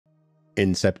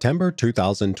In September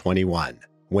 2021,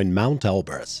 when Mount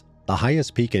Elbrus, the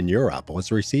highest peak in Europe,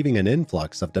 was receiving an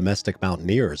influx of domestic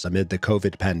mountaineers amid the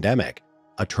COVID pandemic,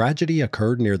 a tragedy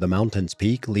occurred near the mountain's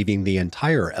peak, leaving the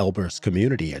entire Elbrus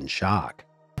community in shock.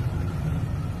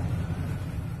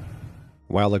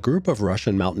 While a group of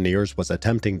Russian mountaineers was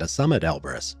attempting to summit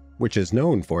Elbrus, which is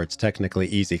known for its technically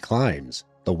easy climbs,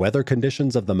 the weather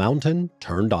conditions of the mountain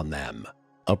turned on them.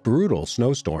 A brutal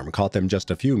snowstorm caught them just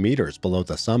a few meters below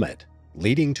the summit,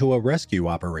 leading to a rescue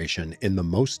operation in the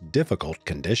most difficult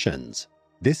conditions.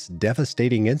 This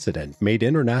devastating incident made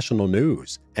international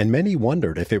news, and many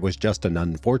wondered if it was just an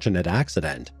unfortunate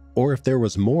accident or if there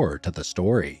was more to the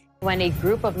story. When a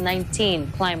group of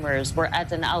 19 climbers were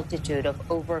at an altitude of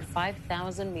over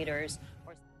 5,000 meters.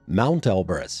 Mount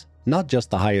Elbrus, not just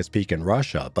the highest peak in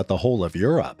Russia but the whole of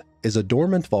Europe, is a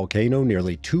dormant volcano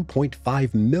nearly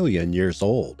 2.5 million years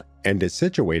old and is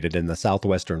situated in the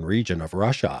southwestern region of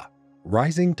Russia.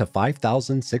 Rising to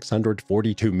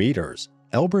 5,642 meters,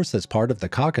 Elbrus is part of the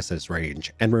Caucasus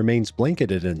Range and remains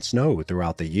blanketed in snow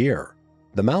throughout the year.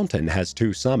 The mountain has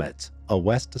two summits, a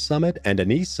west summit and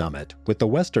an east summit, with the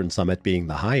western summit being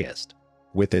the highest.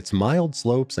 With its mild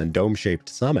slopes and dome-shaped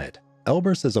summit,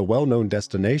 Elbrus is a well-known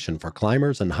destination for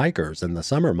climbers and hikers in the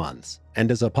summer months and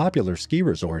is a popular ski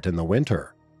resort in the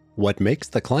winter. What makes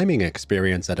the climbing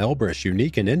experience at Elbrus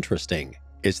unique and interesting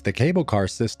is the cable car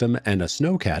system and a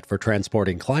snowcat for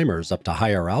transporting climbers up to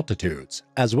higher altitudes,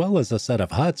 as well as a set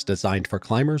of huts designed for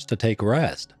climbers to take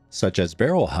rest, such as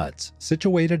barrel huts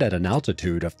situated at an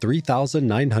altitude of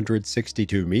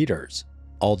 3,962 meters.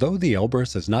 Although the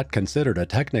Elbrus is not considered a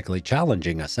technically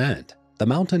challenging ascent, the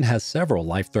mountain has several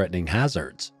life-threatening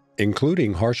hazards,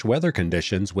 including harsh weather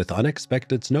conditions with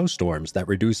unexpected snowstorms that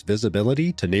reduce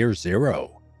visibility to near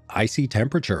zero, icy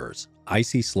temperatures,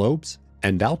 icy slopes,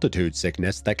 and altitude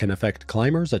sickness that can affect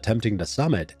climbers attempting to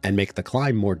summit and make the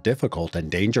climb more difficult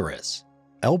and dangerous.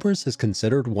 Elbrus is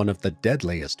considered one of the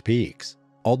deadliest peaks,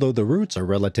 although the routes are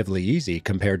relatively easy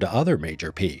compared to other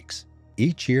major peaks.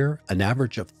 Each year, an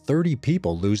average of 30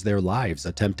 people lose their lives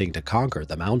attempting to conquer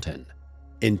the mountain.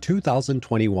 In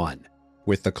 2021,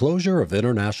 with the closure of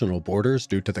international borders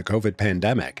due to the COVID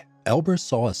pandemic, Elbrus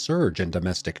saw a surge in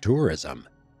domestic tourism.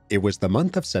 It was the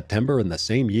month of September in the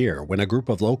same year when a group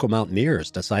of local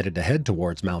mountaineers decided to head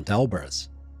towards Mount Elbrus.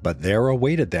 But there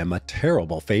awaited them a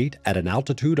terrible fate at an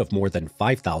altitude of more than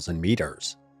 5,000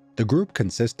 meters. The group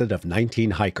consisted of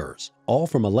 19 hikers, all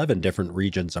from 11 different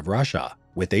regions of Russia,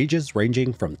 with ages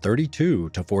ranging from 32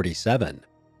 to 47.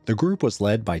 The group was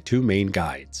led by two main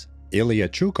guides, Ilya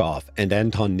Chukov and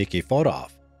Anton Nikiforov,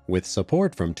 with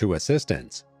support from two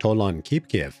assistants, Tolan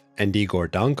Kipkiv and Igor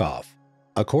Donkov.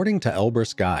 According to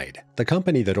Elbrus Guide, the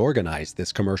company that organized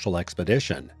this commercial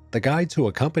expedition, the guides who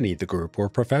accompanied the group were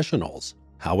professionals.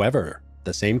 However,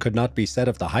 the same could not be said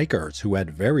of the hikers who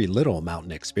had very little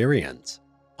mountain experience.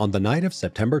 On the night of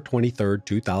September 23,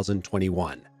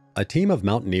 2021, a team of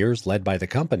mountaineers led by the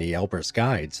company Elbrus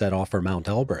Guide set off for Mount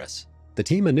Elbrus. The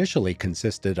team initially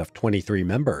consisted of 23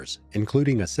 members,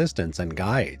 including assistants and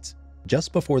guides.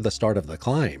 Just before the start of the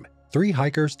climb, 3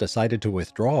 hikers decided to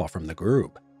withdraw from the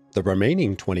group. The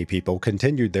remaining 20 people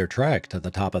continued their trek to the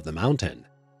top of the mountain.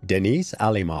 Denis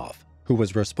Alimov, who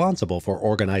was responsible for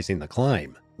organizing the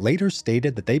climb, later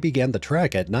stated that they began the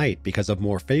trek at night because of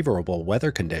more favorable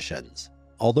weather conditions.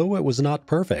 Although it was not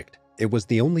perfect, it was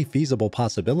the only feasible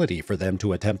possibility for them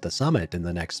to attempt the summit in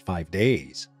the next 5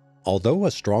 days. Although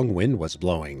a strong wind was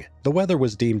blowing, the weather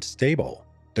was deemed stable.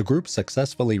 The group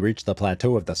successfully reached the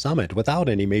plateau of the summit without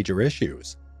any major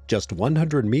issues. Just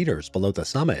 100 meters below the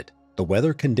summit, the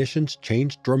weather conditions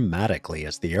changed dramatically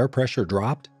as the air pressure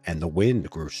dropped and the wind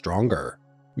grew stronger.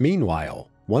 Meanwhile,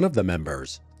 one of the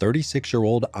members,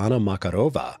 36-year-old Anna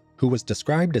Makarova, who was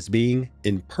described as being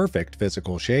in perfect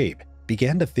physical shape,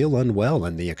 began to feel unwell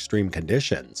in the extreme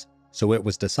conditions, so it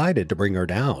was decided to bring her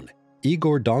down.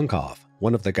 Igor Donkov,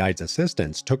 one of the guide's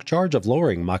assistants, took charge of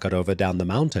lowering Makarova down the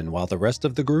mountain while the rest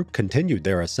of the group continued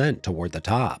their ascent toward the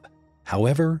top.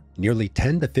 However, nearly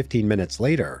 10 to 15 minutes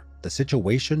later, the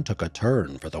situation took a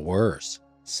turn for the worse.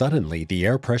 Suddenly, the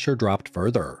air pressure dropped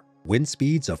further. Wind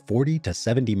speeds of 40 to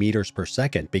 70 meters per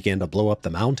second began to blow up the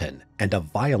mountain, and a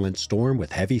violent storm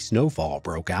with heavy snowfall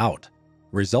broke out.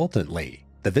 Resultantly,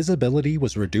 the visibility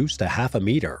was reduced to half a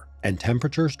meter, and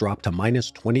temperatures dropped to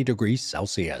minus 20 degrees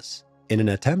Celsius. In an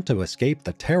attempt to escape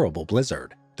the terrible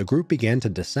blizzard, the group began to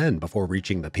descend before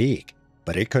reaching the peak,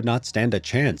 but it could not stand a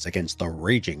chance against the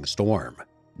raging storm.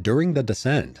 During the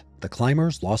descent, the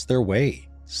climbers lost their way,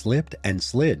 slipped and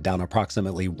slid down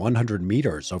approximately 100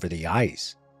 meters over the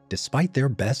ice. Despite their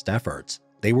best efforts,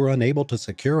 they were unable to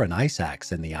secure an ice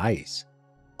axe in the ice.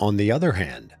 On the other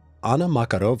hand, Anna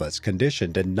Makarova's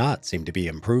condition did not seem to be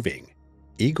improving.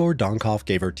 Igor Donkov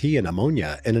gave her tea and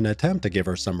ammonia in an attempt to give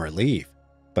her some relief,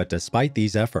 but despite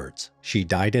these efforts, she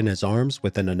died in his arms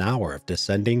within an hour of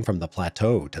descending from the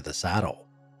plateau to the saddle.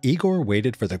 Igor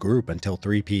waited for the group until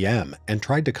 3 p.m. and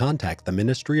tried to contact the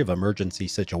Ministry of Emergency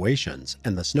Situations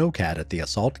and the snowcat at the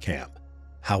assault camp.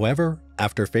 However,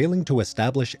 after failing to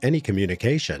establish any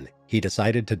communication, he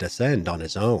decided to descend on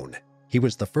his own. He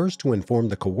was the first to inform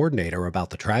the coordinator about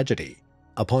the tragedy.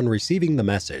 Upon receiving the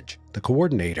message, the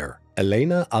coordinator,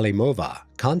 Elena Alimova,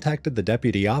 contacted the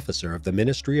deputy officer of the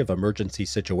Ministry of Emergency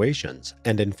Situations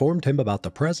and informed him about the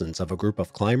presence of a group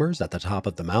of climbers at the top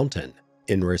of the mountain.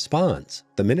 In response,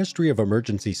 the Ministry of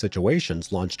Emergency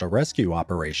Situations launched a rescue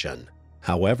operation.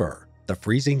 However, the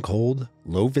freezing cold,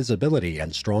 low visibility,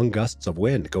 and strong gusts of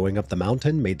wind going up the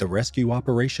mountain made the rescue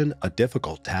operation a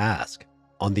difficult task.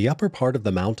 On the upper part of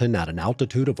the mountain at an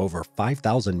altitude of over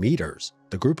 5,000 meters,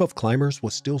 the group of climbers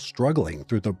was still struggling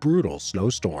through the brutal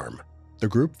snowstorm. The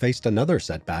group faced another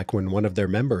setback when one of their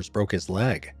members broke his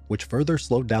leg, which further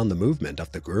slowed down the movement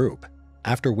of the group.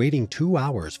 After waiting 2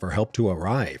 hours for help to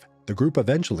arrive, the group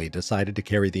eventually decided to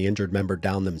carry the injured member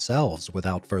down themselves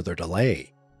without further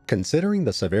delay. Considering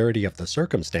the severity of the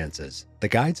circumstances, the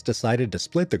guides decided to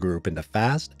split the group into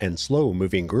fast and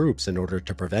slow-moving groups in order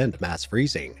to prevent mass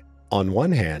freezing. On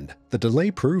one hand, the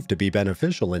delay proved to be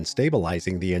beneficial in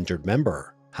stabilizing the injured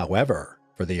member. However,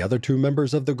 for the other 2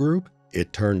 members of the group,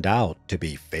 it turned out to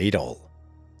be fatal.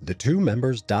 The 2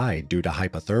 members died due to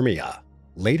hypothermia.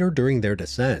 Later during their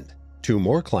descent, 2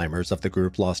 more climbers of the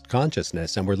group lost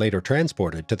consciousness and were later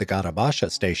transported to the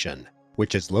Garabasha station,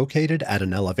 which is located at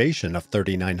an elevation of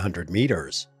 3,900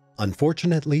 meters.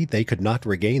 Unfortunately, they could not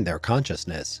regain their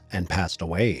consciousness and passed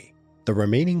away. The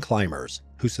remaining climbers,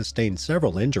 who sustained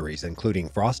several injuries including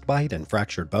frostbite and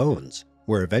fractured bones,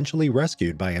 were eventually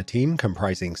rescued by a team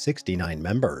comprising 69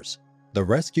 members. The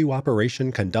rescue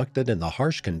operation conducted in the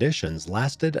harsh conditions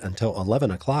lasted until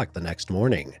 11 o'clock the next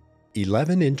morning.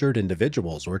 11 injured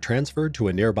individuals were transferred to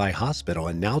a nearby hospital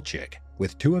in Nalchik,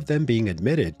 with 2 of them being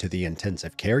admitted to the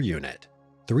intensive care unit.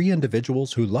 3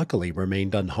 individuals who luckily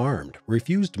remained unharmed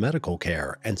refused medical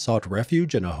care and sought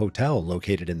refuge in a hotel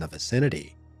located in the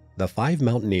vicinity. The 5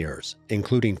 mountaineers,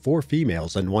 including 4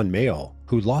 females and 1 male,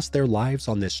 who lost their lives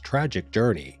on this tragic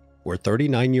journey, were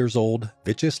 39 years old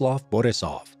Vyacheslav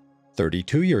Borisov,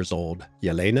 32 years old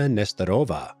Yelena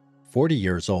Nesterova, 40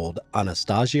 years old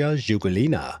Anastasia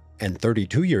Zhugulina, and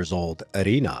 32 years old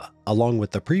Irina, along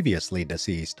with the previously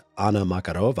deceased Anna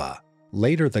Makarova.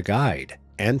 Later, the guide,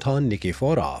 Anton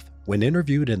Nikiforov, when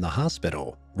interviewed in the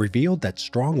hospital, revealed that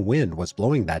strong wind was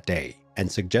blowing that day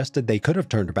and suggested they could have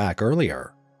turned back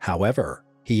earlier. However,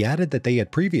 he added that they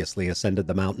had previously ascended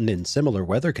the mountain in similar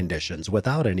weather conditions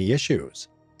without any issues.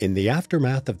 In the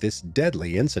aftermath of this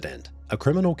deadly incident, a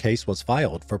criminal case was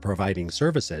filed for providing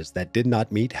services that did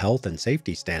not meet health and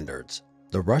safety standards.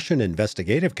 The Russian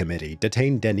Investigative Committee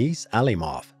detained Denis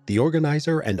Alimov, the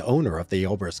organizer and owner of the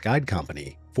Elbrus Guide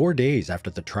Company, 4 days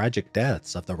after the tragic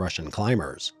deaths of the Russian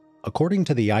climbers. According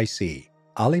to the IC,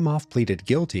 Alimov pleaded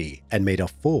guilty and made a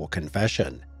full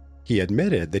confession. He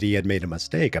admitted that he had made a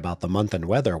mistake about the month and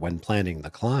weather when planning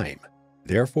the climb.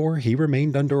 Therefore, he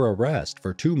remained under arrest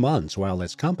for 2 months while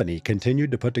his company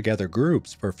continued to put together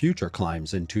groups for future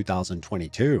climbs in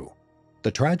 2022.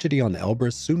 The tragedy on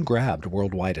Elbrus soon grabbed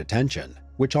worldwide attention,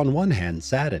 which on one hand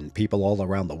saddened people all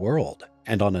around the world,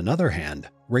 and on another hand,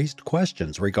 raised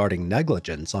questions regarding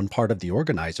negligence on part of the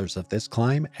organizers of this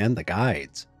climb and the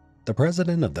guides. The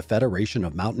president of the Federation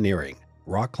of Mountaineering,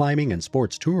 Rock Climbing and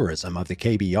Sports Tourism of the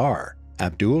KBR,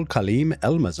 Abdul Kalim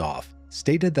Elmazov,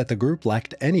 stated that the group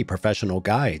lacked any professional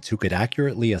guides who could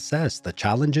accurately assess the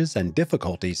challenges and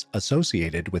difficulties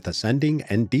associated with ascending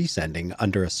and descending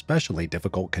under especially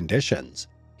difficult conditions.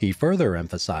 He further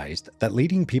emphasized that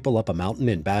leading people up a mountain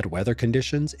in bad weather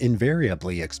conditions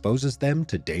invariably exposes them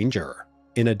to danger.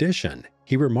 In addition,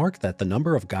 he remarked that the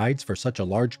number of guides for such a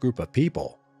large group of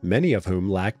people, many of whom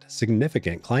lacked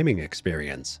significant climbing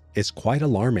experience, is quite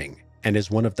alarming and is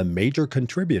one of the major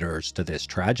contributors to this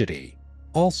tragedy.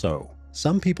 Also,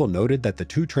 some people noted that the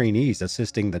 2 trainees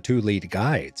assisting the 2 lead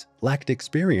guides lacked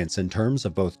experience in terms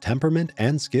of both temperament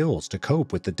and skills to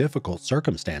cope with the difficult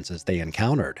circumstances they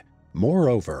encountered.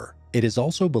 Moreover, it is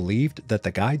also believed that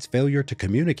the guides' failure to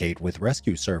communicate with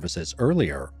rescue services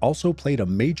earlier also played a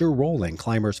major role in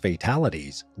climbers'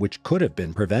 fatalities, which could have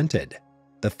been prevented.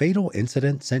 The fatal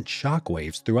incident sent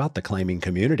shockwaves throughout the climbing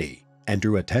community and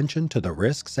drew attention to the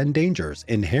risks and dangers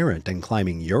inherent in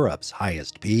climbing Europe's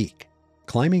highest peak.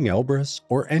 Climbing Elbrus,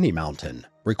 or any mountain,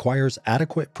 requires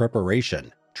adequate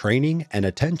preparation, training, and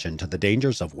attention to the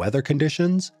dangers of weather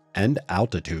conditions, and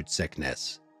altitude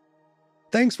sickness.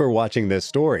 Thanks for watching this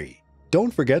story.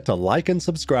 Don't forget to like and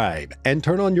subscribe, and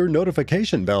turn on your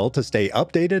notification bell to stay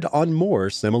updated on more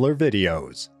similar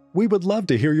videos. We would love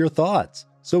to hear your thoughts,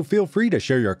 so feel free to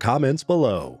share your comments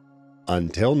below.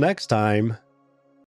 Until next time.